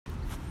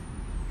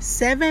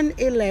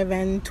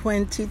7/11,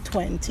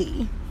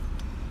 2020.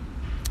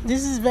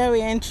 This is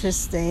very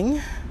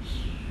interesting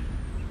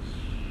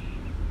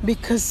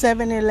because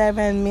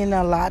 7/11 mean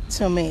a lot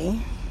to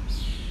me.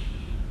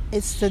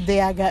 It's the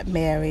day I got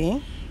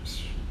married.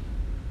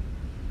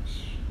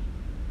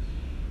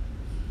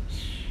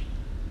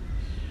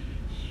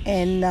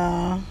 And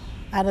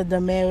out of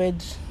the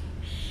marriage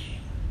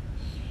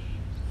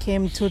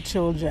came 2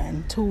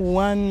 children, 2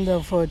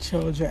 wonderful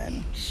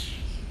children.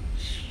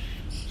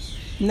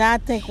 Now I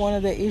think one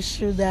of the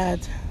issues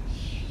that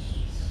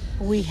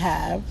we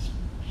have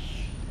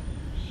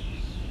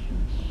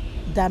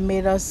that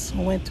made us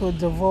went to a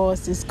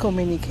divorce is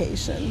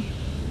communication.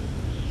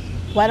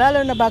 What I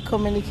learned about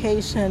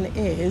communication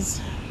is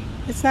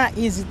it's not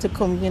easy to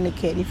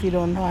communicate if you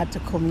don't know how to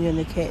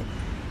communicate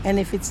and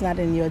if it's not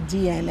in your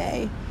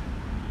DNA.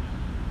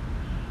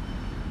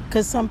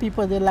 Because some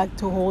people, they like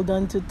to hold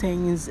on to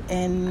things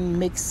and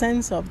make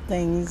sense of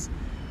things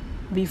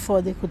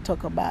before they could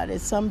talk about it.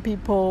 Some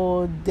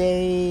people,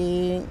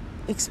 they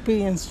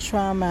experience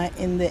trauma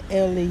in the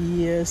early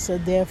years, so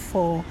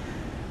therefore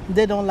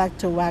they don't like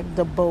to rock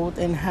the boat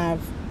and have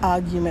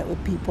argument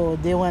with people.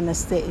 They want to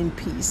stay in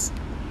peace.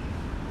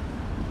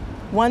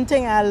 One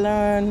thing I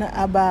learned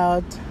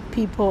about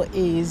people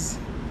is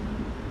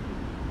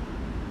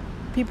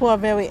people are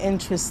very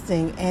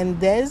interesting, and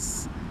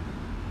there's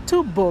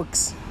 2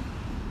 books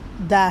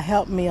that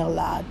helped me a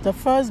lot. The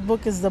first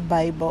book is the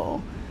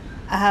Bible.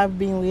 I have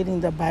been reading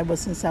the Bible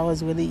since I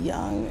was really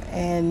young,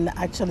 and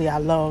actually I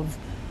love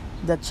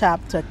the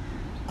chapter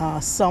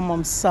Psalm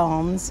of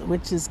Psalms,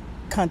 which is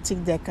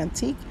Cantique des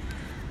Cantiques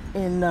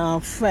in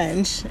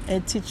French,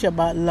 and teach you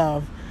about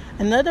love.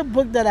 Another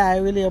book that I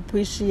really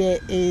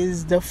appreciate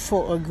is The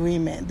 4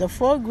 Agreement. The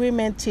 4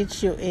 Agreement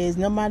teach you is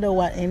no matter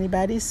what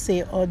anybody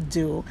say or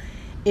do,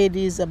 it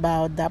is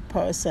about that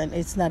person.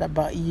 It's not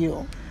about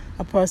you.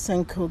 A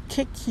person could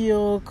kick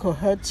you, could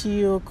hurt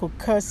you, could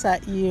curse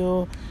at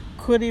you,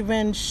 could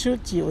even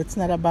shoot you. It's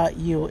not about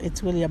you.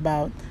 It's really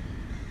about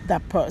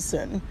that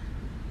person.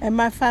 And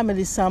my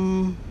family,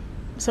 some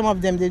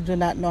of them, they do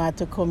not know how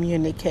to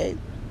communicate.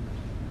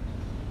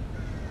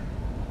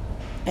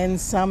 And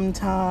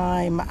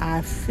sometimes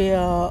I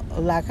feel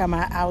like I'm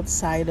an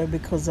outsider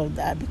because of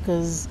that.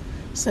 Because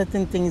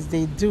certain things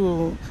they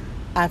do,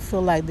 I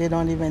feel like they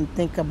don't even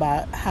think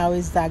about how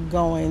is that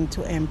going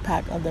to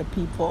impact other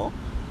people.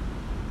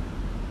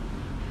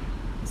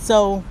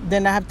 So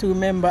then I have to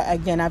remember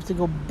again, I have to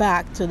go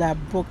back to that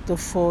book, The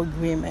 4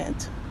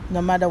 Agreement.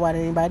 No matter what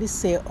anybody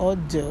say or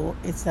do,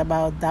 it's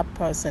about that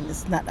person.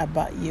 It's not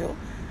about you.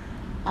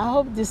 I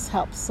hope this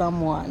helps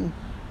someone.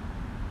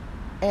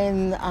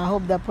 And I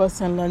hope that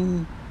person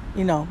learn,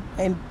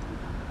 and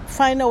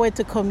find a way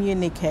to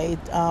communicate,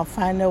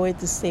 find a way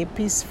to stay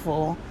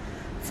peaceful,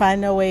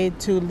 find a way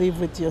to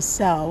live with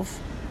yourself,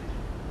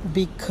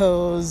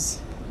 because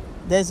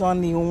there's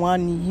only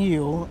one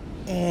you,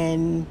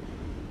 and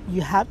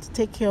you have to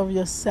take care of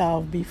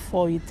yourself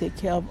before you take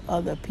care of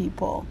other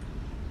people.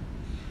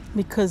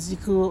 Because you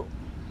could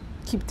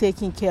keep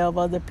taking care of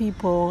other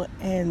people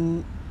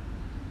and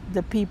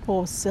the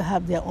people still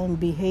have their own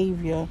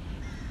behavior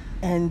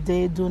and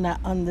they do not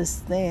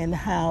understand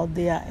how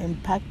they are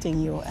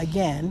impacting you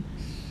again.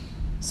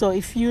 So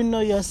if you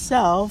know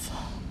yourself,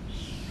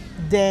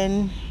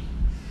 then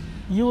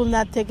you will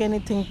not take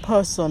anything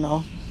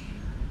personal.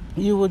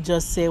 You will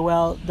just say,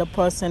 well, the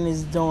person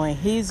is doing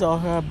his or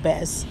her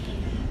best,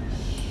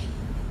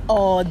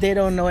 or they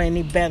don't know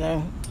any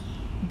better.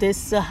 They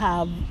still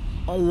have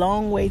a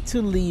long way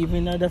to live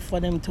in order for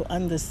them to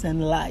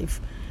understand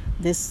life.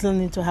 They still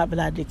need to have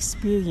that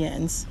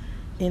experience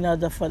in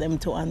order for them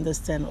to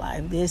understand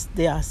life.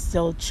 They are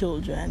still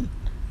children.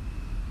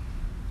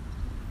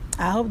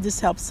 I hope this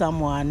helps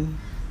someone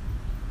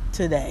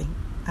today,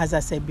 as I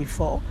said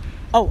before.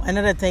 Oh,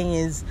 another thing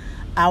is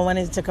I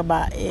wanted to talk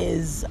about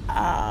is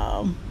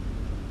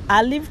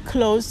I live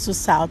close to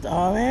South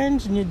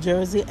Orange, New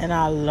Jersey, and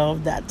I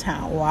love that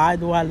town. Why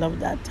do I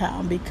love that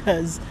town?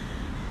 Because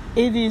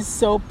it is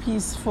so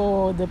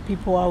peaceful. The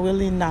people are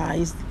really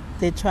nice.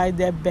 They try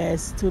their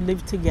best to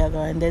live together,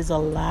 and there's a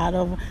lot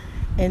of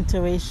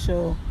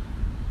interracial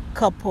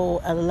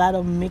couple, a lot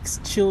of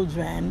mixed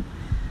children.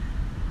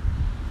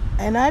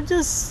 And I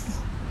just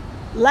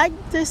like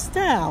this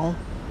town.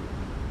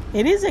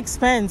 It is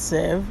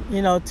expensive,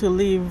 to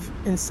live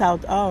in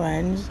South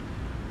Orange.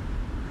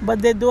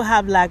 But they do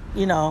have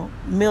 $1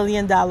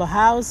 million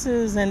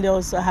houses, and they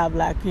also have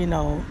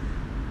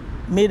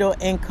middle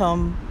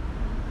income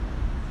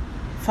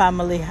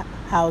family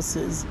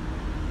houses.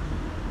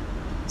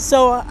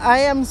 So I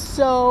am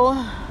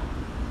so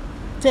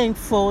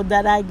thankful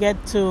that I get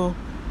to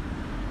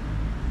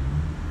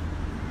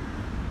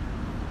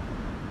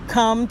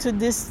come to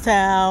this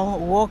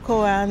town, walk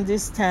around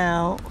this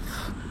town,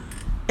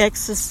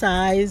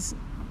 exercise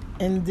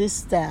in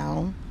this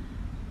town,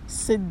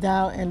 sit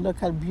down and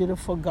look at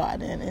beautiful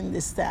garden in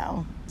this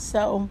town.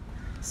 So,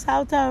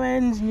 South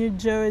Orange, New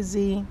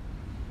Jersey,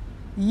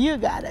 you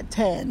got a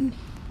 10.